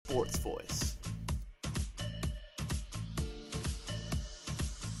sports voice.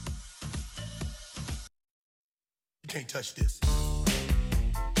 You can't touch this.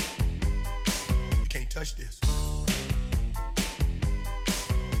 You can't touch this.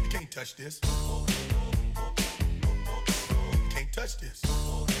 You can't touch this. You can't touch this.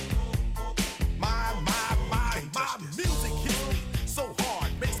 My music hits me so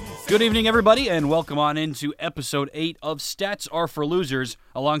hard, makes me feel. Good evening, everybody, and welcome on into episode 8 of Stats Are for Losers.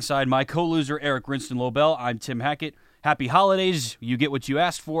 Alongside my co-loser, Eric Rynston-Lobel, I'm Tim Hackett. Happy holidays. You get what you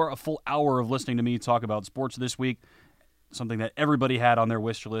asked for, a full hour of listening to me talk about sports this week, something that everybody had on their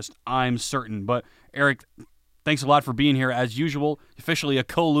wish list, I'm certain. But, Eric, thanks a lot for being here, as usual. Officially a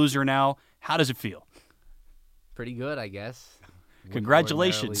co-loser now. How does it feel? Pretty good, I guess.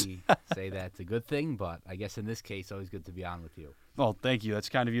 Congratulations. Wouldn't ordinarily say that's a good thing, but I guess in this case, always good to be on with you. Well, thank you. That's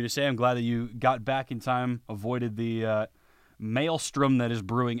kind of you to say. I'm glad that you got back in time, avoided the maelstrom that is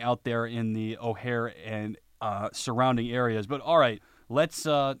brewing out there in the O'Hare and surrounding areas. But all right, let's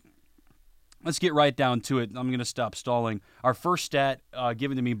get right down to it. I'm going to stop stalling. Our first stat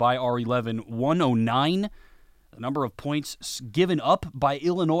given to me by R11, 109. The number of points given up by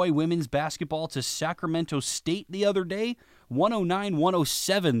Illinois women's basketball to Sacramento State the other day,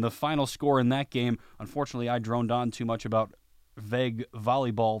 109-107, the final score in that game. Unfortunately, I droned on too much about vague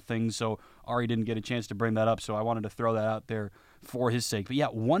volleyball things, so Ari didn't get a chance to bring that up, so I wanted to throw that out there for his sake. But yeah,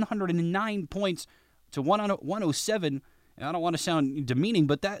 109 points to 107, and I don't want to sound demeaning,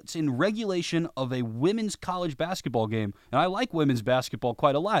 but that's in regulation of a women's college basketball game. And I like women's basketball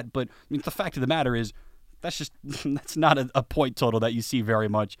quite a lot, but the fact of the matter is, that's not a point total that you see very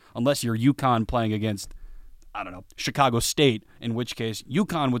much, unless you're UConn playing against, I don't know, Chicago State, in which case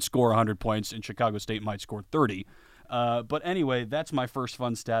UConn would score 100 points and Chicago State might score 30. But anyway, that's my first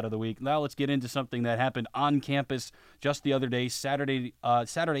fun stat of the week. Now let's get into something that happened on campus just the other day, Saturday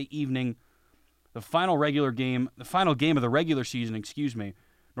evening. The final game of the regular season,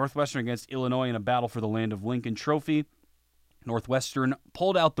 Northwestern against Illinois in a battle for the Land of Lincoln Trophy. Northwestern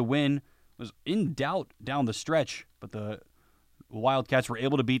pulled out the win, was in doubt down the stretch, but the Wildcats were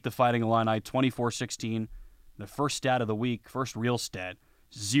able to beat the Fighting Illini 24-16. The first stat of the week, first real stat,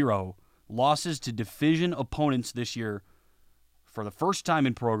 0 losses to division opponents this year. For the first time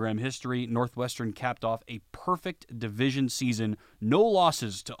in program history, Northwestern capped off a perfect division season. No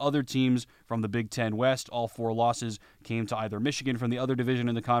losses to other teams from the Big Ten West. All 4 losses came to either Michigan from the other division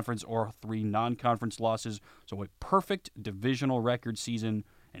in the conference or 3 non-conference losses. So a perfect divisional record season.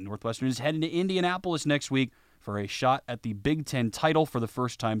 And Northwestern is heading to Indianapolis next week for a shot at the Big Ten title for the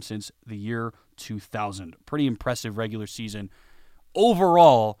first time since the year 2000. Pretty impressive regular season.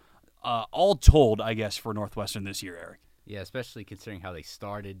 Overall, all told, I guess, for Northwestern this year, Eric. Yeah, especially considering how they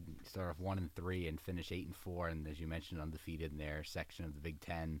started off 1-3 and finish 8-4, and as you mentioned, undefeated in their section of the Big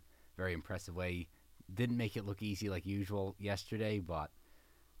Ten. Very impressive way. Didn't make it look easy like usual yesterday, but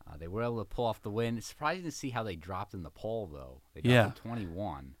they were able to pull off the win. It's surprising to see how they dropped in the poll, though. They dropped to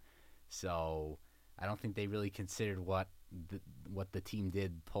 21, so I don't think they really considered what the team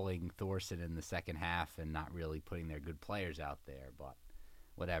did, pulling Thorson in the second half and not really putting their good players out there. But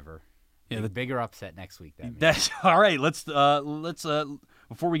whatever. Yeah, the bigger upset next week. That's all right. Let's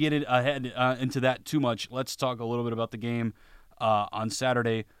before we get ahead into that too much, let's talk a little bit about the game on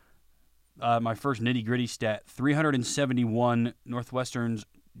Saturday. My first nitty-gritty stat: 371 Northwestern's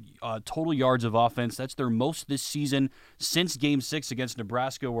total yards of offense. That's their most this season since Game 6 against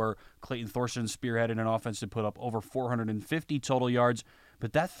Nebraska, where Clayton Thorson spearheaded an offense to put up over 450 total yards.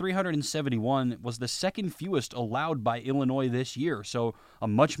 But that 371 was the second fewest allowed by Illinois this year. So a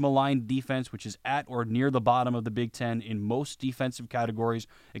much maligned defense, which is at or near the bottom of the Big Ten in most defensive categories,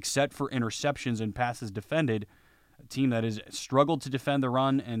 except for interceptions and passes defended. A team that has struggled to defend the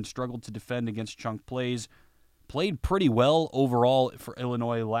run and struggled to defend against chunk plays. Played pretty well overall for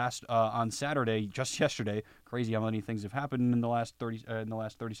Illinois on Saturday, just yesterday. Crazy how many things have happened in the last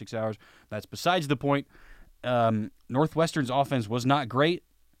 36 hours. That's besides the point. Northwestern's offense was not great.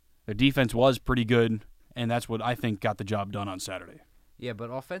 Their defense was pretty good, and that's what I think got the job done on Saturday. Yeah, but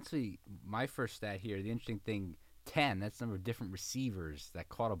offensively, my first stat here, the interesting thing, 10, that's the number of different receivers that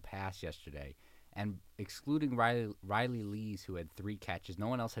caught a pass yesterday. And excluding Riley Lees, who had 3 catches, no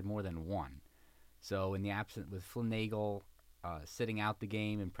one else had more than 1. So in the absence, with Flynn Nagel sitting out the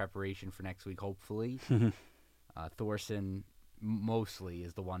game in preparation for next week, hopefully, Thorson mostly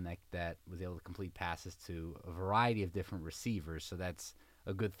is the one that was able to complete passes to a variety of different receivers. So that's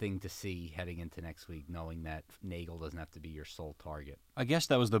a good thing to see heading into next week, knowing that Nagel doesn't have to be your sole target. I guess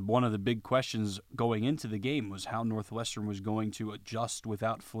that was one of the big questions going into the game, was how Northwestern was going to adjust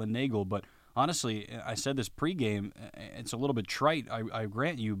without Flynn Nagel. But honestly, I said this pregame, it's a little bit trite, I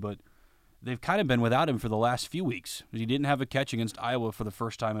grant you, but they've kind of been without him for the last few weeks. He didn't have a catch against Iowa for the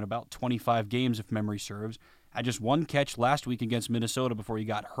first time in about 25 games, if memory serves. Had just one catch last week against Minnesota before he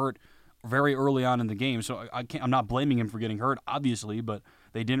got hurt very early on in the game. So I'm not blaming him for getting hurt, obviously, but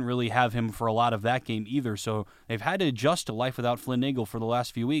they didn't really have him for a lot of that game either. So they've had to adjust to life without Flynn Nagel for the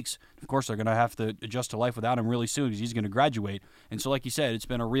last few weeks. Of course, they're going to have to adjust to life without him really soon because he's going to graduate. And so, like you said, it's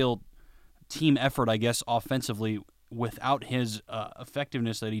been a real team effort, I guess, offensively without his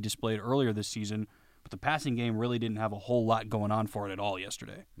effectiveness that he displayed earlier this season. But the passing game really didn't have a whole lot going on for it at all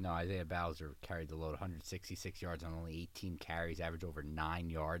yesterday. No, Isaiah Bowser carried the load, 166 yards on only 18 carries, averaged over 9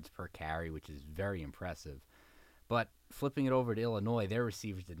 yards per carry, which is very impressive. But flipping it over to Illinois, their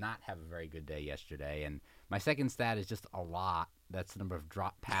receivers did not have a very good day yesterday. And my second stat is just a lot. That's the number of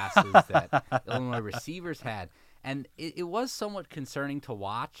drop passes that Illinois receivers had. And it was somewhat concerning to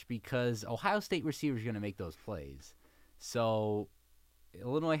watch because Ohio State receivers are going to make those plays. So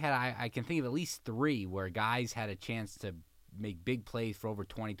Illinois had, I can think of at least 3 where guys had a chance to make big plays for over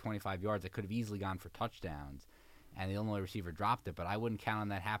 20, 25 yards that could have easily gone for touchdowns. And the Illinois receiver dropped it, but I wouldn't count on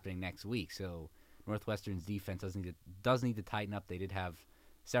that happening next week. So Northwestern's defense does need to tighten up. They did have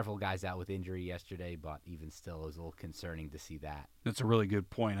several guys out with injury yesterday, but even still, it was a little concerning to see that. That's a really good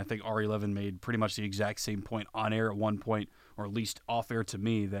point. I think Ari Levin made pretty much the exact same point on air at one point, or at least off air to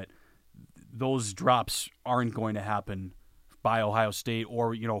me, that those drops aren't going to happen by Ohio State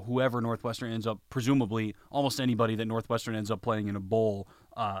or, whoever Northwestern ends up, presumably almost anybody that Northwestern ends up playing in a bowl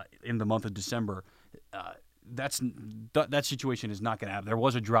in the month of December. That situation is not going to happen. There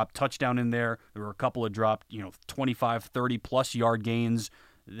was a drop touchdown in there. There were a couple of dropped, 25, 30-plus yard gains.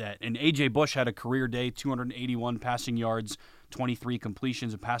 And A.J. Bush had a career day, 281 passing yards, 23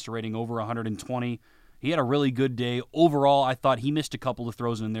 completions, a passer rating over 120. He had a really good day. Overall, I thought he missed a couple of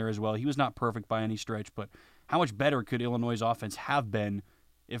throws in there as well. He was not perfect by any stretch, but how much better could Illinois' offense have been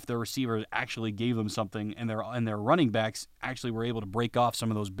if their receivers actually gave them something and their running backs actually were able to break off some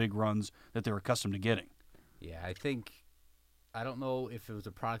of those big runs that they're accustomed to getting? Yeah, I don't know if it was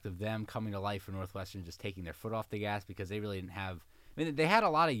a product of them coming to life for Northwestern just taking their foot off the gas because they really didn't have – they had a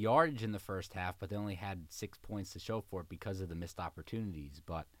lot of yardage in the first half, but they only had 6 points to show for it because of the missed opportunities.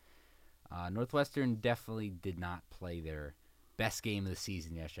 But Northwestern definitely did not play their best game of the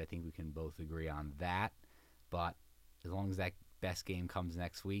season yesterday. I think we can both agree on that. But as long as that best game comes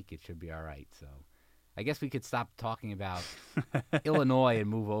next week, it should be all right. So I guess we could stop talking about Illinois and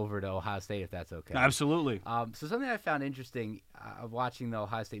move over to Ohio State if that's okay. Absolutely. So something I found interesting watching the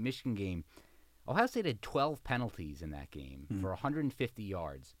Ohio State-Michigan game, Ohio State had 12 penalties in that game for 150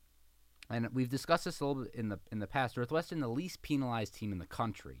 yards. And we've discussed this a little bit in the past. Northwestern, the least penalized team in the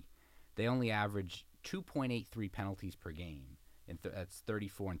country. They only average 2.83 penalties per game. That's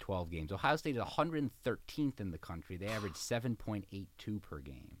 34 in 12 games. Ohio State is 113th in the country. They average 7.82 per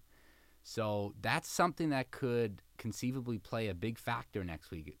game. So that's something that could conceivably play a big factor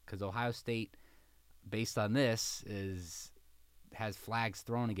next week because Ohio State, based on this, has flags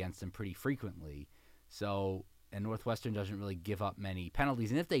thrown against them pretty frequently. So, and Northwestern doesn't really give up many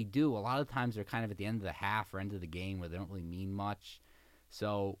penalties. And if they do, a lot of times they're kind of at the end of the half or end of the game where they don't really mean much.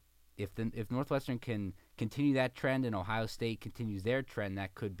 So if Northwestern can continue that trend and Ohio State continues their trend,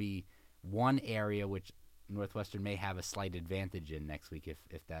 that could be one area which Northwestern may have a slight advantage in next week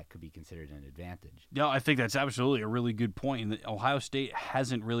if that could be considered an advantage. Yeah, I think that's absolutely a really good point. Ohio State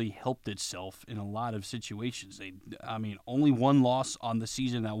hasn't really helped itself in a lot of situations. Only one loss on the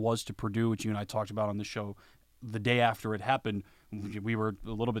season, that was to Purdue, which you and I talked about on the show the day after it happened. We were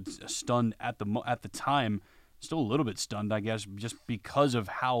a little bit stunned at the time. Still a little bit stunned, I guess, just because of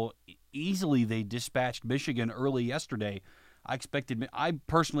how easily they dispatched Michigan early yesterday. I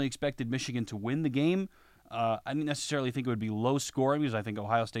personally expected Michigan to win the game. I didn't necessarily think it would be low scoring because I think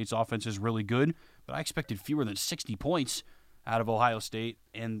Ohio State's offense is really good, but I expected fewer than 60 points out of Ohio State,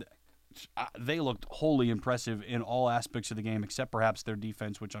 and they looked wholly impressive in all aspects of the game except perhaps their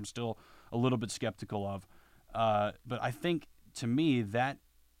defense, which I'm still a little bit skeptical of. But I think, to me, that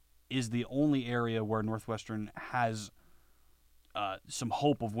is the only area where Northwestern has some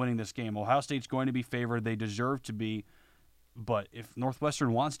hope of winning this game. Ohio State's going to be favored. They deserve to be. But if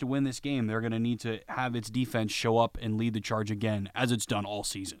Northwestern wants to win this game, they're going to need to have its defense show up and lead the charge again, as it's done all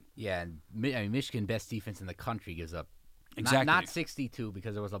season. Yeah, and Michigan, best defense in the country, gives up exactly not 62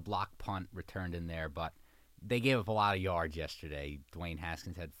 because there was a block punt returned in there, but they gave up a lot of yards yesterday. Dwayne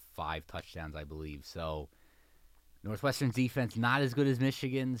Haskins had 5 touchdowns, I believe. So Northwestern's defense not as good as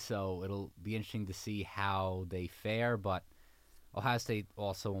Michigan, so it'll be interesting to see how they fare. But Ohio State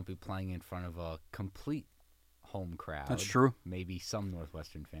also won't be playing in front of a complete home crowd. That's true. Maybe some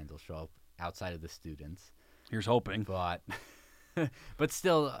Northwestern fans will show up outside of the students. Here's hoping. But but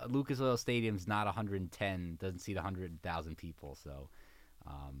still, Lucas Oil Stadium's not 110, doesn't seat 100,000 people. So,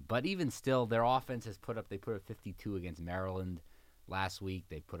 but even still, their offense has they put up 52 against Maryland last week.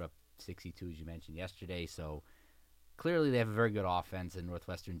 They put up 62, as you mentioned, yesterday. So clearly they have a very good offense, and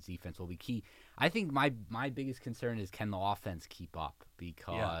Northwestern's defense will be key. I think my biggest concern is, can the offense keep up?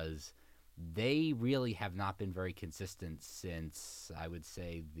 Because they really have not been very consistent since, I would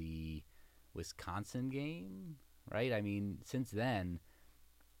say, the Wisconsin game, right? I mean, since then,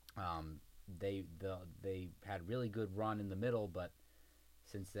 they had really good run in the middle, but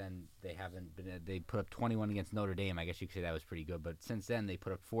since then they haven't been. They put up 21 against Notre Dame. I guess you could say that was pretty good. But since then they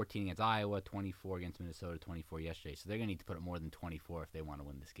put up 14 against Iowa, 24 against Minnesota, 24 yesterday. So they're going to need to put up more than 24 if they want to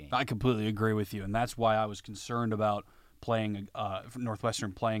win this game. I completely agree with you, and that's why I was concerned about playing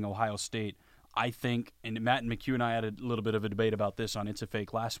Northwestern playing Ohio State. I think, and Matt and McHugh and I had a little bit of a debate about this on It's a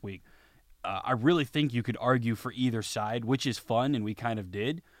Fake last week. I really think you could argue for either side, which is fun, and we kind of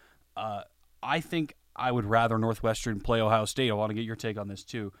did. I think I would rather Northwestern play Ohio State. I want to get your take on this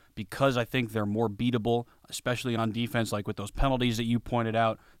too, because I think they're more beatable, especially on defense, like with those penalties that you pointed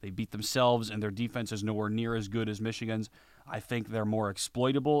out. They beat themselves, and their defense is nowhere near as good as Michigan's. I think they're more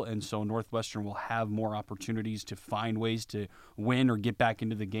exploitable, and so Northwestern will have more opportunities to find ways to win or get back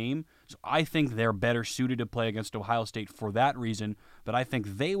into the game. So I think they're better suited to play against Ohio State for that reason, but I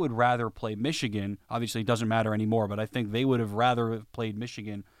think they would rather play Michigan. Obviously, it doesn't matter anymore, but I think they would have rather have played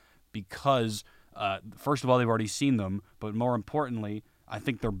Michigan because first of all, they've already seen them, but more importantly, I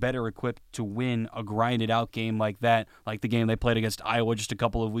think they're better equipped to win a grinded-out game like that, like the game they played against Iowa just a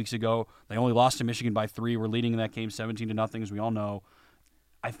couple of weeks ago. They only lost to Michigan by 3. We're leading in that game 17-0, as we all know.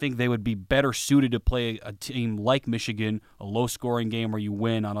 I think they would be better suited to play a team like Michigan, a low-scoring game where you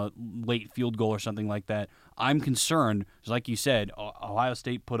win on a late field goal or something like that. I'm concerned, like you said, Ohio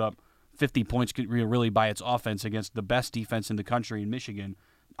State put up 50 points really by its offense against the best defense in the country in Michigan.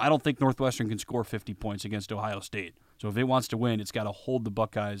 I don't think Northwestern can score 50 points against Ohio State. So if it wants to win, it's got to hold the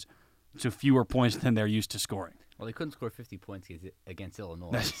Buckeyes to fewer points than they're used to scoring. Well, they couldn't score 50 points against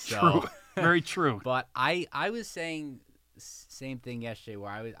Illinois. That's true. Very true. But I was saying same thing yesterday,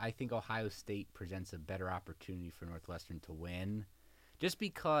 where I think Ohio State presents a better opportunity for Northwestern to win, just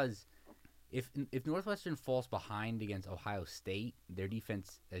because if Northwestern falls behind against Ohio State, their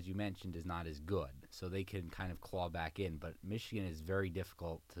defense, as you mentioned, is not as good, so they can kind of claw back in. But Michigan is very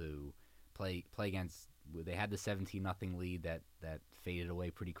difficult to play against. They had the 17-0 lead that faded away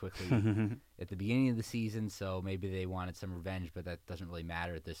pretty quickly at the beginning of the season, so maybe they wanted some revenge, but that doesn't really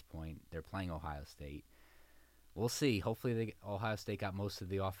matter at this point. They're playing Ohio State. We'll see. Hopefully Ohio State got most of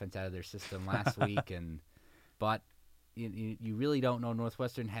the offense out of their system last week, but you really don't know.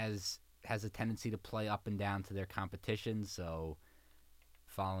 Northwestern has a tendency to play up and down to their competition, so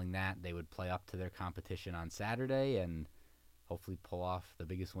following that, they would play up to their competition on Saturday and hopefully pull off the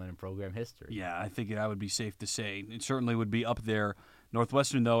biggest win in program history. Yeah, I think that would be safe to say. It certainly would be up there.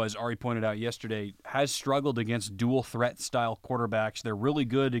 Northwestern, though, as Ari pointed out yesterday, has struggled against dual-threat style quarterbacks. They're really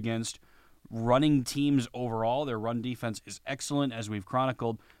good against running teams overall. Their run defense is excellent, as we've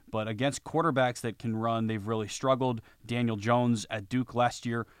chronicled, but against quarterbacks that can run, they've really struggled. Daniel Jones at Duke last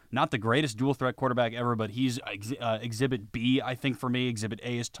year, not the greatest dual-threat quarterback ever, but he's Exhibit B, I think, for me. Exhibit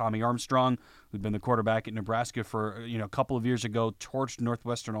A is Tommy Armstrong, who'd been the quarterback at Nebraska for a couple of years ago, torched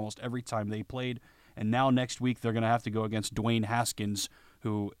Northwestern almost every time they played, and now next week they're going to have to go against Dwayne Haskins,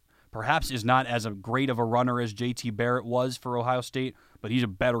 who perhaps is not as great of a runner as J.T. Barrett was for Ohio State, but he's a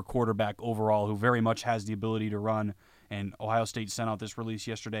better quarterback overall who very much has the ability to run. And Ohio State sent out this release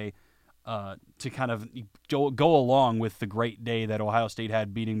yesterday to kind of go along with the great day that Ohio State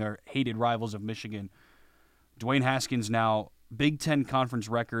had beating their hated rivals of Michigan. Dwayne Haskins now Big Ten Conference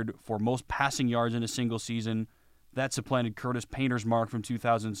record for most passing yards in a single season. That supplanted Curtis Painter's mark from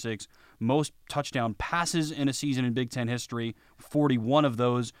 2006. Most touchdown passes in a season in Big Ten history, 41 of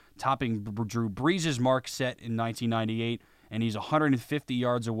those, topping Drew Brees' mark set in 1998. And he's 150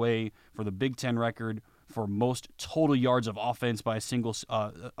 yards away for the Big Ten record for most total yards of offense by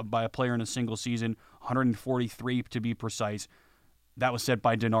a player in a single season, 143 to be precise. That was set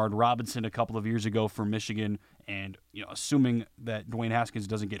by Denard Robinson a couple of years ago for Michigan. And assuming that Dwayne Haskins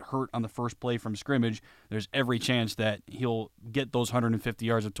doesn't get hurt on the first play from scrimmage, there's every chance that he'll get those 150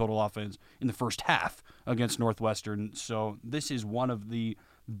 yards of total offense in the first half against Northwestern. So this is one of the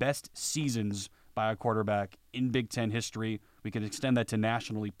best seasons by a quarterback in Big Ten history. We can extend that to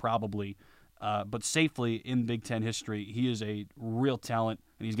nationally probably, but safely in Big Ten history. He is a real talent,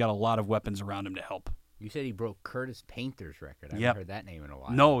 and he's got a lot of weapons around him to help. You said he broke Curtis Painter's record. I haven't heard that name in a while.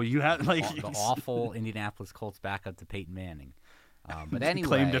 No, you have the awful Indianapolis Colts backup to Peyton Manning. But anyway,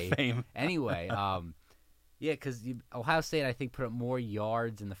 claim to fame. Anyway, yeah, because Ohio State, I think, put up more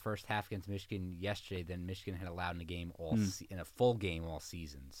yards in the first half against Michigan yesterday than Michigan had allowed in a game in a full game all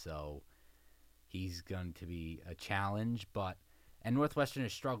season. So he's going to be a challenge. And Northwestern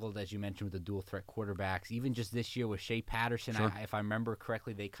has struggled, as you mentioned, with the dual threat quarterbacks. Even just this year with Shea Patterson, Sure. if I remember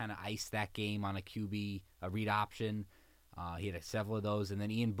correctly, they kind of iced that game on a read option. He had several of those. And then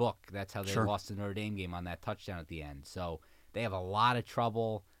Ian Book, that's how they Sure. lost the Notre Dame game on that touchdown at the end. So they have a lot of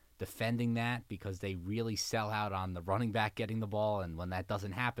trouble defending that because they really sell out on the running back getting the ball. And when that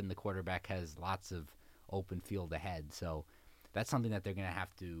doesn't happen, the quarterback has lots of open field ahead. So that's something that they're going to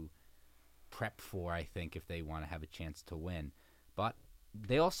have to prep for, I think, if they want to have a chance to win. But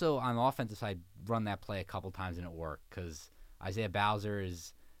they also, on the offensive side, run that play a couple times and it worked because Isaiah Bowser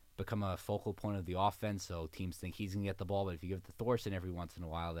has become a focal point of the offense, so teams think he's going to get the ball. But if you give it to Thorson every once in a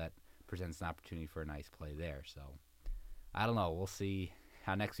while, that presents an opportunity for a nice play there. So I don't know. We'll see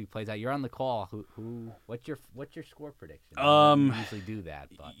how next week plays out. You're on the call. What's your score prediction? I don't usually do that,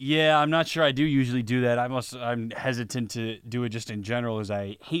 but Yeah, I'm not sure I do usually do that. I'm hesitant to do it just in general, as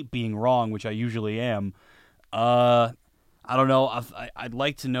I hate being wrong, which I usually am. I don't know. I'd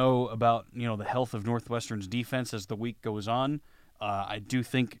like to know about the health of Northwestern's defense as the week goes on. I do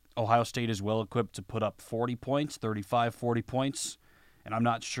think Ohio State is well equipped to put up 40 points, 35, 40 points, and I'm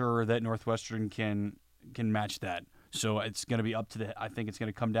not sure that Northwestern can match that. So it's going to be I think it's going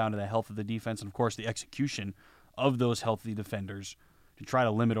to come down to the health of the defense and, of course, the execution of those healthy defenders to try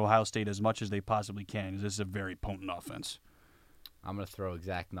to limit Ohio State as much as they possibly can. This is a very potent offense. I'm going to throw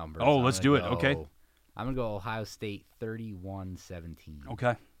exact numbers. Oh, let's do it. Okay. I'm going to go Ohio State 31-17.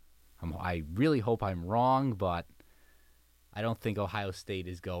 Okay. I really hope I'm wrong, but I don't think Ohio State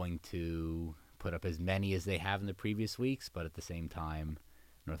is going to put up as many as they have in the previous weeks, but at the same time,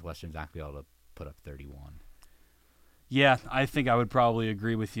 Northwestern's not going to be able to put up 31. Yeah, I think I would probably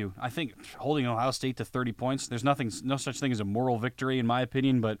agree with you. I think holding Ohio State to 30 points, there's no such thing as a moral victory in my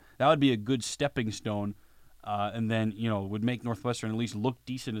opinion, but that would be a good stepping stone, and then would make Northwestern at least look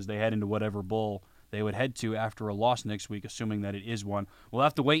decent as they head into whatever bowl they would head to after a loss next week, assuming that it is one. We'll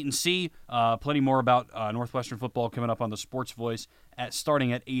have to wait and see. Plenty more about Northwestern football coming up on the Sports Voice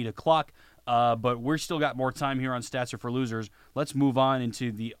starting at 8 o'clock. But we're still got more time here on Stats Are for Losers. Let's move on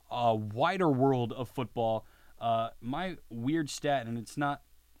into the wider world of football. My weird stat, and it's not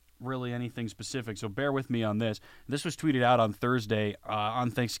really anything specific, so bear with me on this. This was tweeted out on Thursday on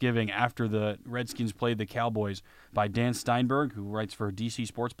Thanksgiving after the Redskins played the Cowboys by Dan Steinberg, who writes for a DC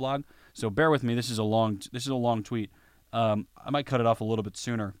Sports blog. So bear with me. This is a long tweet. I might cut it off a little bit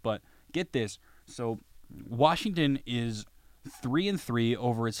sooner, but get this. So Washington is 3-3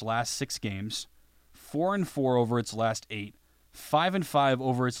 over its last 6 games, 4-4 over its last 8, 5-5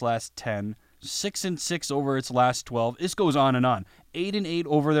 over its last 10, 6-6 over its last 12. This goes on and on. 8-8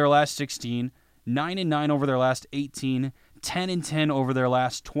 over their last 16, 9-9 over their last 18, 10-10 over their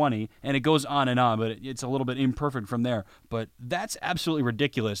last 20, and it goes on and on. But it's a little bit imperfect from there. But that's absolutely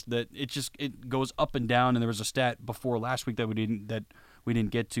ridiculous. That it goes up and down. And there was a stat before last week that we didn't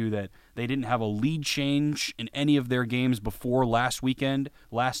get to, that they didn't have a lead change in any of their games before last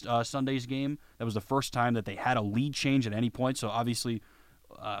Sunday's game. That was the first time that they had a lead change at any point. So obviously,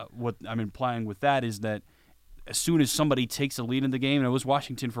 what I'm implying with that is that as soon as somebody takes a lead in the game, and it was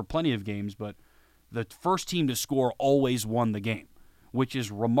Washington for plenty of games, but the first team to score always won the game, which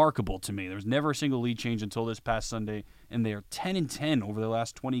is remarkable to me. There was never a single lead change until this past Sunday, and they are 10-10 over their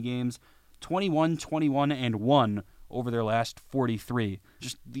last 20 games, 21-21-1 over their last 43.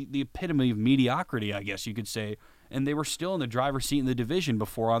 Just the epitome of mediocrity, I guess you could say. And they were still in the driver's seat in the division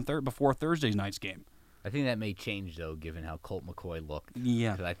before Thursday night's game. I think that may change, though, given how Colt McCoy looked.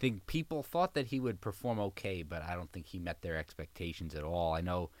 Yeah. Because I think people thought that he would perform okay, but I don't think he met their expectations at all. I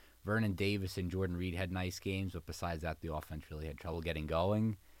know Vernon Davis and Jordan Reed had nice games, but besides that, the offense really had trouble getting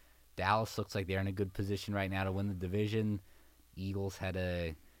going. Dallas looks like they're in a good position right now to win the division. Eagles had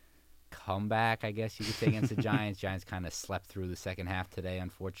a comeback, I guess you could say, against the Giants. Giants kind of slept through the second half today,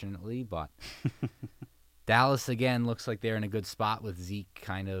 unfortunately, but Dallas, again, looks like they're in a good spot with Zeke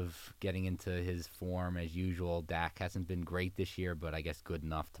kind of getting into his form as usual. Dak hasn't been great this year, but I guess good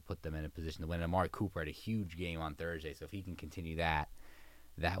enough to put them in a position to win. Amari Cooper had a huge game on Thursday, so if he can continue that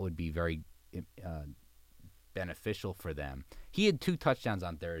would be very beneficial for them. He had 2 touchdowns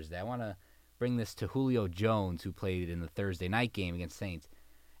on Thursday. I want to bring this to Julio Jones, who played in the Thursday night game against Saints.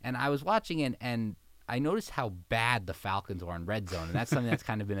 And I was watching it, and I noticed how bad the Falcons are in red zone, and that's something that's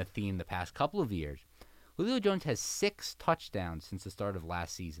kind of been a theme the past couple of years. Julio Jones has 6 touchdowns since the start of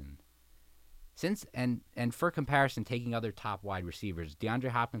last season. And for comparison, taking other top wide receivers, DeAndre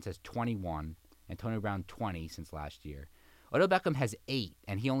Hopkins has 21, Antonio Brown 20 since last year. Odell Beckham has 8,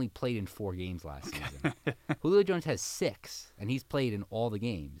 and he only played in 4 games last season. Julio Jones has 6, and he's played in all the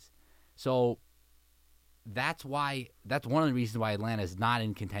games. So that's one of the reasons why Atlanta is not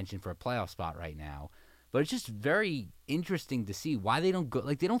in contention for a playoff spot right now. But it's just very interesting to see why they don't go.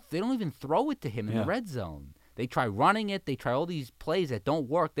 Like they don't even throw it to him in the red zone. They try running it. They try all these plays that don't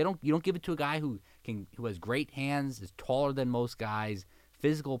work. You don't give it to a guy who has great hands, is taller than most guys,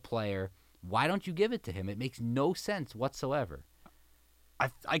 physical player. Why don't you give it to him? It makes no sense whatsoever.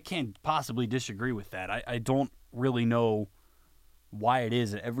 I can't possibly disagree with that. I don't really know why it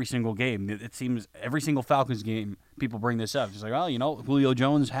is at every single game. It seems every single Falcons game, people bring this up. It's like, well, Julio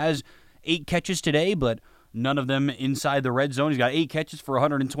Jones has 8 catches today, but none of them inside the red zone. He's got 8 catches for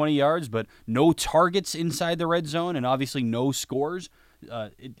 120 yards, but no targets inside the red zone, and obviously no scores.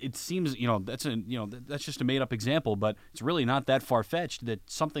 It seems, that's just a made-up example, but it's really not that far-fetched that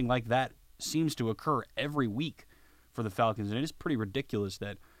something like that seems to occur every week for the Falcons, and it is pretty ridiculous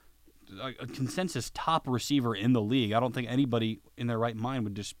that a consensus top receiver in the league, I don't think anybody in their right mind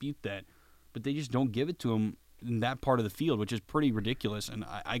would dispute that, but they just don't give it to him in that part of the field, which is pretty ridiculous, and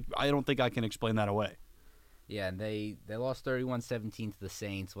I don't think I can explain that away. Yeah, and they lost 31-17 to the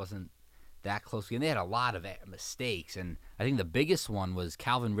Saints. Wasn't that close. And they had a lot of mistakes, and I think the biggest one was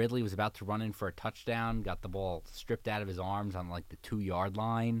Calvin Ridley was about to run in for a touchdown, got the ball stripped out of his arms on like the 2-yard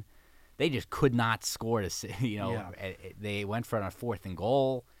line. They just could not score. They went for it on 4th and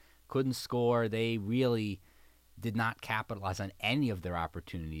goal, couldn't score. They really did not capitalize on any of their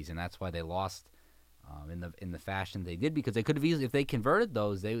opportunities, and that's why they lost in the fashion they did, because they could have easily, if they converted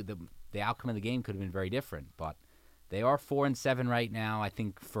those, the outcome of the game could have been very different. But they are 4-7 right now. I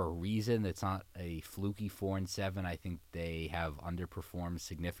think for a reason. It's not a fluky 4-7. I think they have underperformed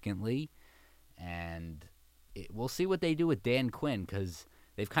significantly, and we'll see what they do with Dan Quinn, because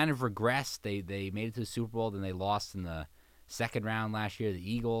they've kind of regressed. They made it to the Super Bowl, then they lost in the second round last year.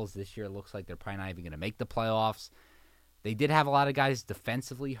 The Eagles this year, it looks like they're probably not even going to make the playoffs. They did have a lot of guys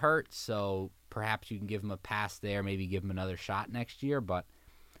defensively hurt, so perhaps you can give him a pass there, maybe give him another shot next year. But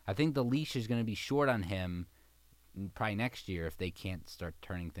I think the leash is going to be short on him probably next year if they can't start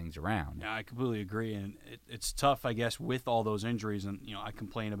turning things around. Yeah, I completely agree, and it's tough, I guess, with all those injuries. And I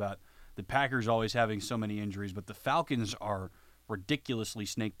complain about the Packers always having so many injuries, but the Falcons are ridiculously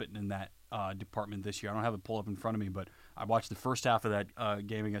snake-bitten in that department this year. I don't have it pulled up in front of me, but I watched the first half of that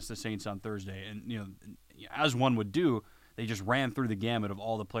game against the Saints on Thursday, and as one would do, they just ran through the gamut of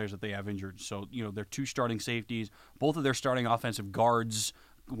all the players that they have injured. So, their 2 starting safeties, both of their starting offensive guards,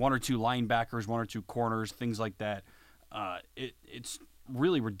 1 or 2 linebackers, 1 or 2 corners, things like that. It's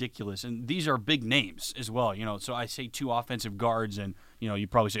really ridiculous, and these are big names as well. So I say 2 offensive guards, and you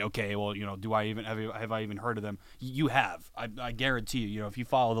probably say, okay, well, do I even have I even heard of them? You have. I guarantee you. If you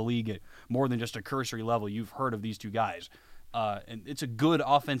follow the league at more than just a cursory level, you've heard of these 2 guys. And it's a good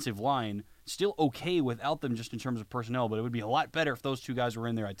offensive line. Still okay without them just in terms of personnel, but it would be a lot better if those 2 guys were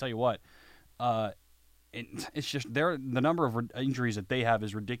in there. I tell you what. It's just the number of injuries that they have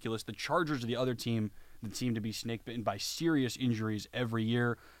is ridiculous. The Chargers are the other team that seem to be snake-bitten by serious injuries every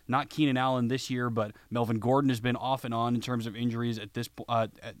year. Not Keenan Allen this year, but Melvin Gordon has been off and on in terms of injuries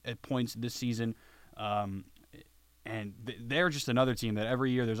at points this season. And they're just another team that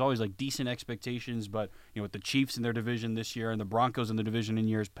every year there's always like decent expectations, but with the Chiefs in their division this year and the Broncos in the division in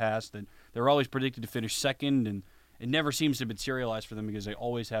years past, that they're always predicted to finish second, and it never seems to materialize for them because they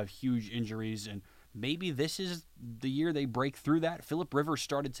always have huge injuries. And maybe this is the year they break through that. Phillip Rivers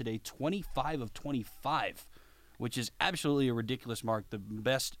started today 25 of 25, which is absolutely a ridiculous mark, the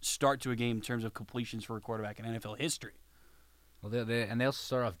best start to a game in terms of completions for a quarterback in NFL history. Well, they'll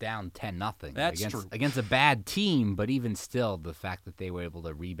start off down 10-0. That's true. Against a bad team, but even still, the fact that they were able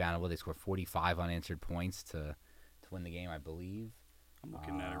to rebound, they scored 45 unanswered points to win the game, I believe. I'm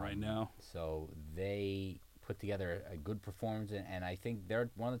looking at it right now. So they put together a good performance, and I think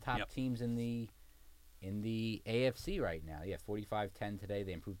they're one of the top teams in the AFC right now. Yeah, 45-10 today.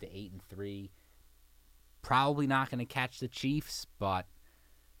 They improved to 8-3. Probably not going to catch the Chiefs, but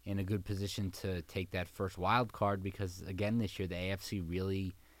in a good position to take that first wild card, because again this year the AFC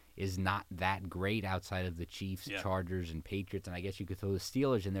really is not that great outside of the Chiefs, Chargers, and Patriots, and I guess you could throw the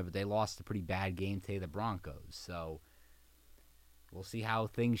Steelers in there, but they lost a pretty bad game today, the Broncos. So we'll see how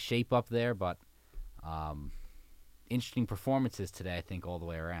things shape up there, but interesting performances today, I think, all the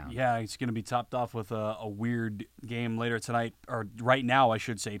way around. Yeah, it's going to be topped off with a weird game later tonight, or right now I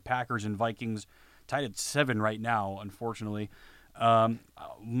should say. Packers and Vikings tied at 7 right now, unfortunately.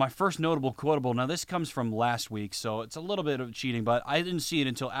 My first notable quotable, now this comes from last week, so it's a little bit of cheating, but I didn't see it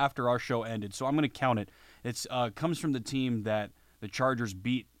until after our show ended, so I'm going to count it. It comes from the team that the Chargers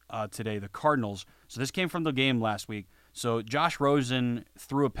beat today, the Cardinals. So this came from the game last week. So Josh Rosen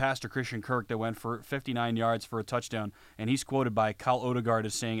threw a pass to Christian Kirk that went for 59 yards for a touchdown, and he's quoted by Kyle Odegaard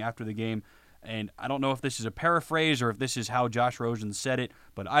as saying after the game, and I don't know if this is a paraphrase or if this is how Josh Rosen said it,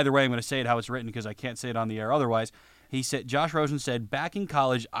 but either way I'm going to say it how it's written because I can't say it on the air otherwise. He said, Josh Rosen said, back in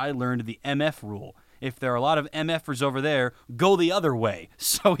college I learned the MF rule. If there are a lot of MFers over there, go the other way.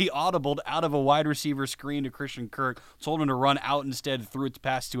 So he audibled out of a wide receiver screen to Christian Kirk, told him to run out instead, threw its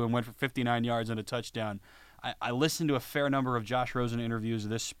pass to him, went for 59 yards and a touchdown. I listened to a fair number of Josh Rosen interviews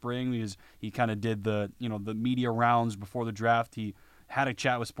this spring because he kind of did the media rounds before the draft. He had a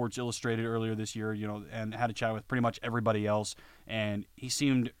chat with Sports Illustrated earlier this year, and had a chat with pretty much everybody else. And he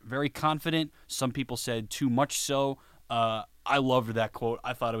seemed very confident. Some people said too much so. I loved that quote.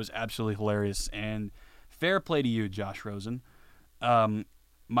 I thought it was absolutely hilarious. And fair play to you, Josh Rosen. My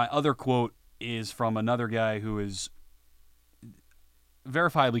other quote is from another guy who is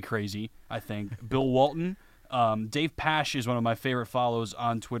verifiably crazy, I think, Bill Walton. Dave Pasch is one of my favorite follows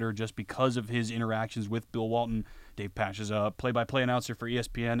on Twitter just because of his interactions with Bill Walton. Dave Pasch is a play-by-play announcer for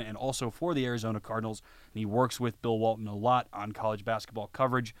ESPN and also for the Arizona Cardinals, and he works with Bill Walton a lot on college basketball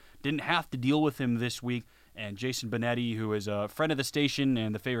coverage. Didn't have to deal with him this week, and Jason Benetti, who is a friend of the station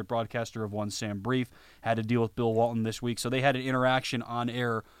and the favorite broadcaster of one Sam Brief, had to deal with Bill Walton this week. So they had an interaction on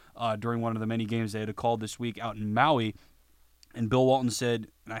air during one of the many games they had called this week out in Maui. And Bill Walton said,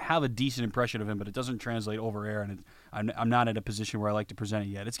 and I have a decent impression of him, but it doesn't translate over air, and I'm not in a position where I like to present it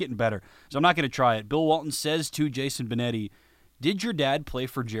yet. It's getting better, so I'm not going to try it. Bill Walton says to Jason Benetti, did your dad play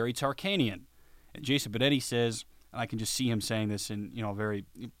for Jerry Tarkanian? And Jason Benetti says, and I can just see him saying this in very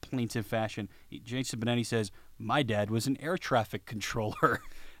plaintive fashion, Jason Benetti says, my dad was an air traffic controller.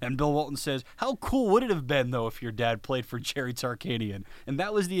 And Bill Walton says, how cool would it have been, though, if your dad played for Jerry Tarkanian? And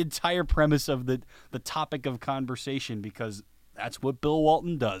that was the entire premise of the topic of conversation, because that's what Bill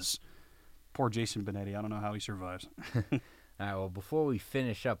Walton does. Poor Jason Benetti. I don't know how he survives. All right, well, before we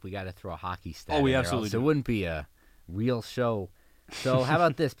finish up, we got to throw a hockey stat Oh, we in there, absolutely so do. it wouldn't be a real show. So how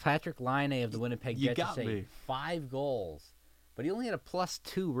about this? Patrick Laine of the Winnipeg You Jets got saved me. 5 goals, but he only had a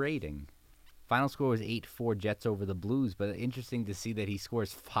 +2 rating. Final score was 8-4 Jets over the Blues, but interesting to see that he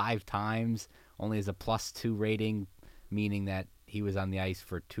scores 5 times, only has a +2 rating, meaning that he was on the ice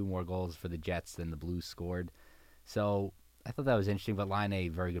for 2 more goals for the Jets than the Blues scored. So I thought that was interesting, but Laine,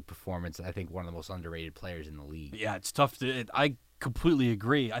 very good performance. I think one of the most underrated players in the league. Yeah, it's tough to. I completely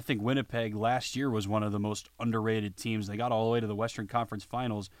agree. I think Winnipeg last year was one of the most underrated teams. They got all the way to the Western Conference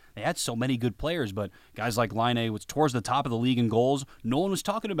Finals. They had so many good players, but guys like Laine was towards the top of the league in goals. No one was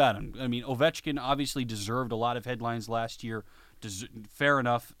talking about him. I mean, Ovechkin obviously deserved a lot of headlines last year. Fair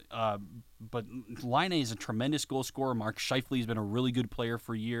enough, but Laine is a tremendous goal scorer. Mark Scheifele's been a really good player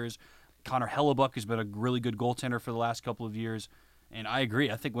for years. Connor Hellebuck has been a really good goaltender for the last couple of years. And I agree.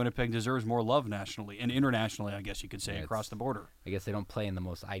 I think Winnipeg deserves more love nationally and internationally, I guess you could say, across the border. I guess they don't play in the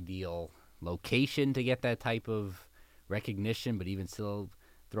most ideal location to get that type of recognition, but even still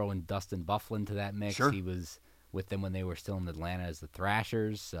throwing Dustin Byfuglien to that mix. Sure. He was with them when they were still in Atlanta as the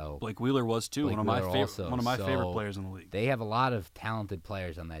Thrashers. So Blake Wheeler was too, one of my favorite players in the league. They have a lot of talented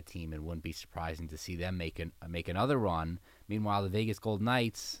players on that team, and wouldn't be surprising to see them make another run. Meanwhile, the Vegas Golden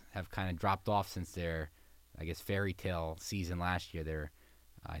Knights have kind of dropped off since their, I guess, fairy tale season last year. They're,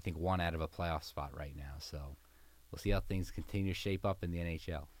 I think, 1 out of a playoff spot right now. So we'll see how things continue to shape up in the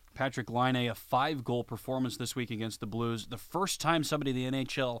NHL. Patrick Laine, a 5-goal performance this week against the Blues. The first time somebody in the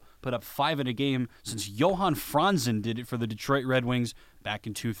NHL put up 5 in a game since Johan Franzen did it for the Detroit Red Wings back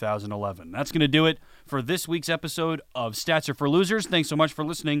in 2011. That's going to do it for this week's episode of Stats Are for Losers. Thanks so much for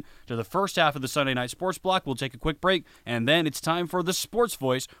listening to the first half of the Sunday Night Sports Block. We'll take a quick break, and then it's time for the Sports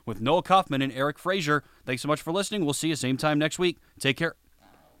Voice with Noah Kaufman and Eric Frazier. Thanks so much for listening. We'll see you same time next week. Take care.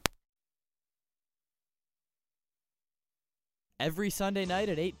 Every Sunday night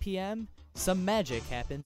at 8 p.m., some magic happens.